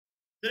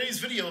Today's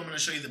video, I'm going to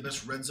show you the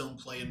best red zone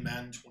play in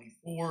Madden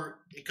 24.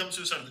 It comes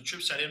to us out of the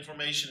trip side in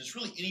formation. It's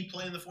really any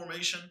play in the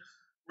formation.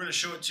 We're going to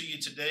show it to you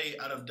today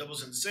out of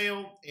doubles and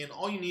sale, and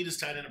all you need is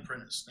tight end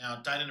apprentice. Now,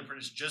 tight end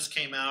apprentice just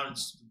came out.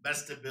 It's the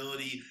best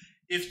ability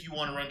if you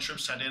want to run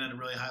trips tight end at a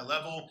really high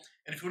level.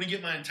 And if you want to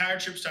get my entire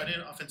trips tight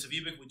end offensive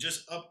ebook, we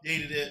just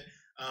updated it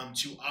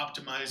to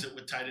optimize it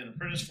with tight end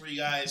apprentice for you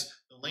guys.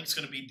 The link's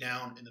going to be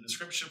down in the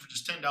description. For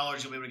just $10,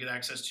 you'll be able to get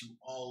access to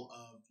all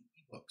of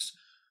the ebooks.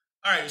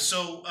 All right,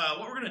 so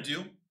what we're going to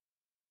do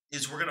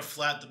is we're going to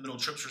flat the middle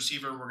trips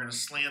receiver. We're going to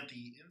slant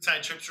the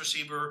inside trips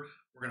receiver.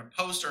 We're going to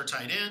post our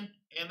tight end,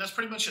 and that's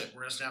pretty much it.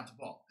 We're going to snap the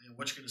ball. And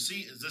what you're going to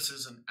see is this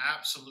is an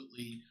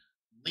absolutely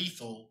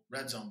lethal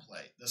red zone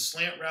play. The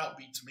slant route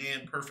beats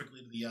man perfectly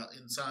to the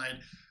inside,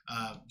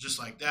 just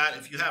like that.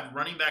 If you have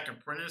running back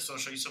apprentice, I'll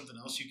show you something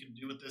else you can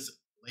do with this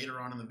later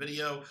on in the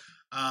video.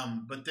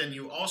 But then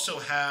you also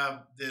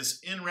have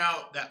this in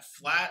route, that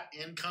flat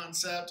in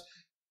concept.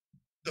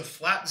 The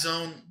flat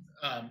zone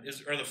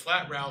the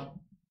flat route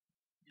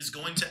is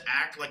going to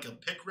act like a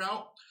pick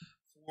route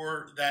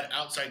for that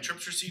outside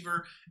trips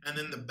receiver. And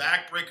then the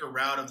backbreaker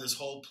route of this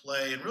whole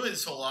play and really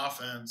this whole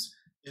offense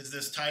is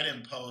this tight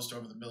end post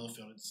over the middle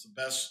field. It's the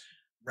best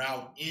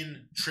route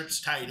in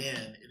trips tight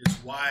end. It is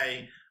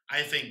why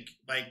I think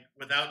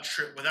without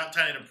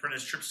tight end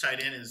apprentice, trips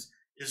tight end is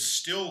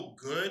still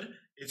good.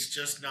 It's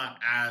just not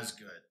as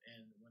good.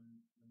 And when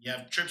you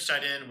have trips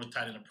tight end with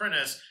tight end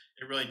apprentice,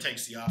 it really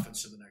takes the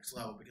offense to the next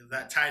level because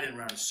that tight end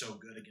route is so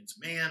good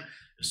against man,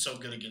 is so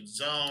good against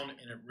zone,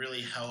 and it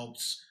really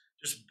helps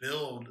just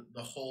build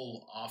the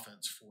whole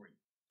offense for you.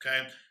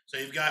 Okay, so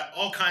you've got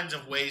all kinds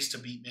of ways to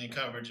beat man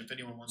coverage if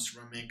anyone wants to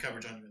run man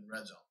coverage on you in the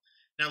red zone.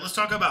 Now let's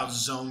talk about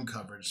zone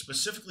coverage,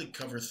 specifically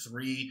cover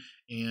 3.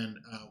 And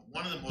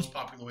one of the most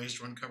popular ways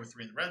to run cover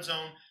 3 in the red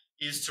zone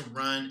is to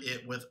run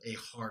it with a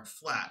hard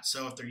flat.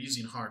 So if they're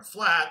using hard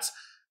flats,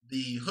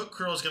 the hook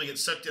curl is going to get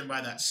sucked in by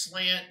that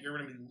slant. You're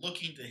going to be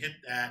looking to hit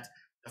that.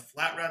 The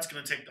flat route's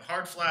going to take the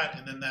hard flat,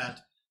 and then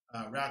that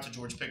route to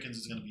George Pickens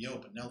is going to be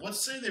open. Now,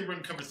 let's say they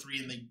run cover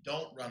 3 and they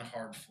don't run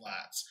hard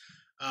flats.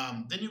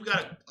 Then you've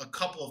got a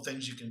couple of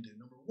things you can do.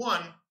 Number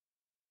one,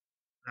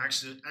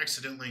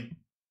 accidentally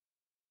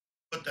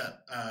put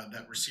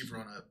that receiver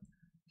on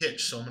a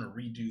hitch, so I'm going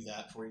to redo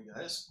that for you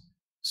guys.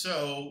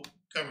 So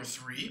cover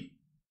 3.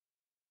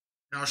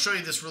 Now, I'll show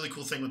you this really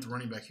cool thing with the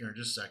running back here in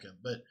just a second,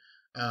 but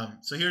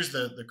so here's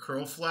the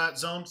curl flat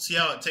zone. See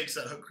how it takes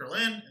that hook curl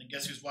in, and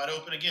guess who's wide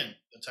open again?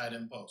 The tight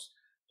end post.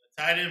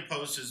 The tight end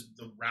post is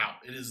the route.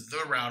 It is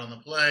the route on the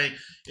play.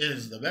 It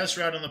is the best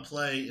route on the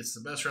play. It's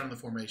the best route on the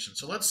formation.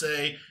 So let's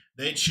say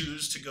they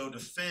choose to go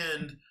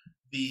defend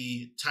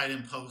the tight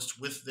end post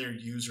with their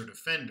user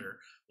defender.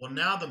 Well,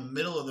 now the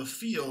middle of the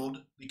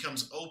field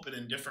becomes open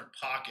in different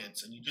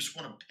pockets, and you just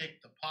want to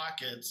pick the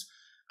pockets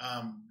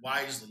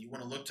wisely. You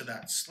want to look to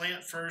that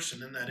slant first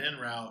and then that in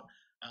route.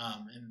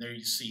 And there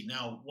you see.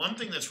 Now, one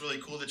thing that's really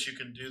cool that you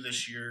can do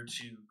this year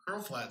to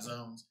curl flat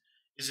zones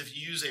is if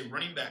you use a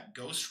running back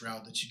ghost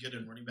route that you get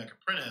in running back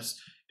apprentice,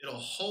 it'll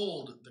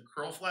hold the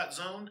curl flat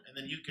zone, and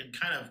then you can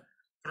kind of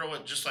throw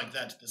it just like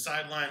that to the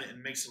sideline, and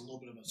it makes it a little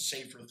bit of a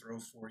safer throw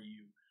for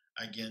you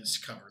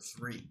against cover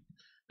 3.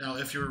 Now,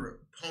 if your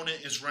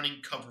opponent is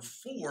running cover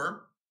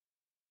 4,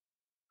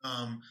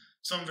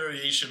 some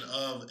variation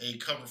of a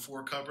cover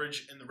 4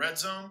 coverage in the red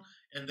zone,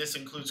 and this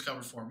includes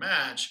cover 4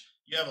 match,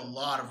 you have a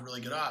lot of really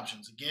good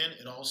options. Again,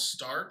 it all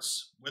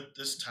starts with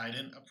this tight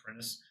end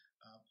apprentice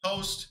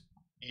post,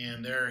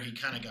 and there he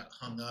kind of got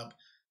hung up.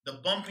 The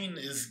bumping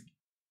is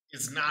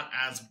not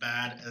as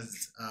bad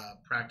as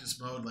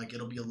practice mode. Like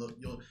it'll be a little,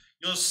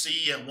 you'll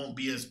see it won't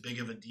be as big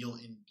of a deal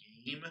in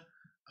game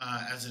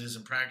as it is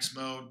in practice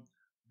mode,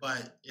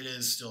 but it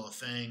is still a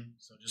thing.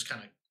 So just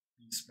kind of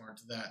be smart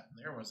to that.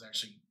 And there was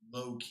actually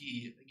low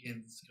key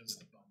again because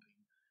of the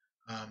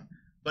bumping.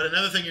 But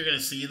another thing you're going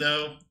to see,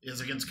 though, is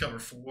against cover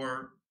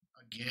 4,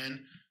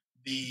 again,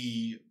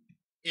 the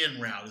in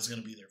route is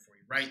going to be there for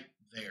you, right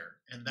there.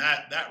 And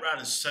that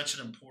route is such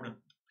an important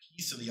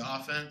piece of the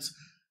offense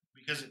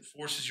because it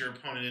forces your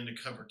opponent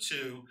into cover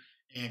 2,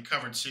 and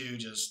cover 2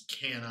 just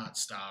cannot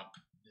stop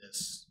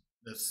this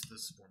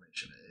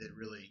formation. It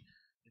really,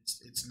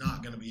 it's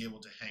not going to be able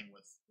to hang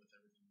with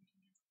everything we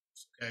can do for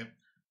this, okay?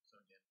 So,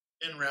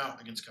 again, in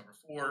route against cover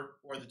 4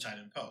 or the tight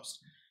end post.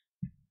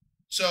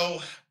 So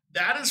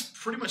that is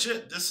pretty much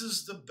it. This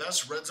is the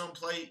best red zone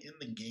play in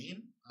the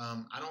game.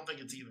 I don't think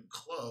it's even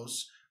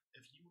close.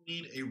 If you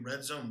need a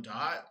red zone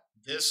dot,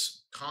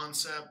 this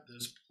concept,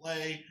 this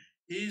play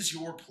is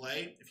your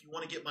play. If you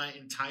want to get my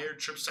entire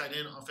trips tight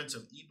end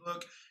offensive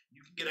ebook,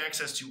 you can get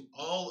access to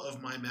all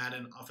of my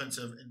Madden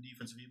offensive and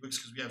defensive ebooks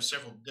because we have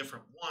several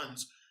different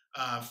ones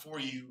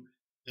for you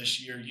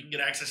this year. You can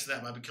get access to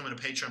that by becoming a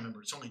Patreon member.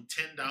 It's only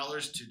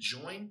 $10 to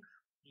join.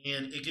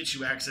 And it gets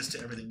you access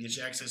to everything. It gets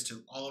you access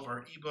to all of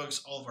our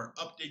ebooks, all of our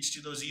updates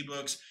to those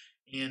ebooks,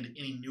 and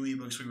any new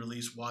ebooks we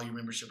release while your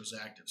membership is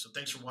active. So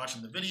thanks for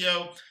watching the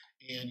video,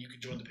 and you can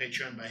join the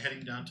Patreon by heading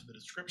down to the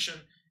description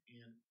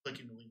and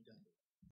clicking the link down.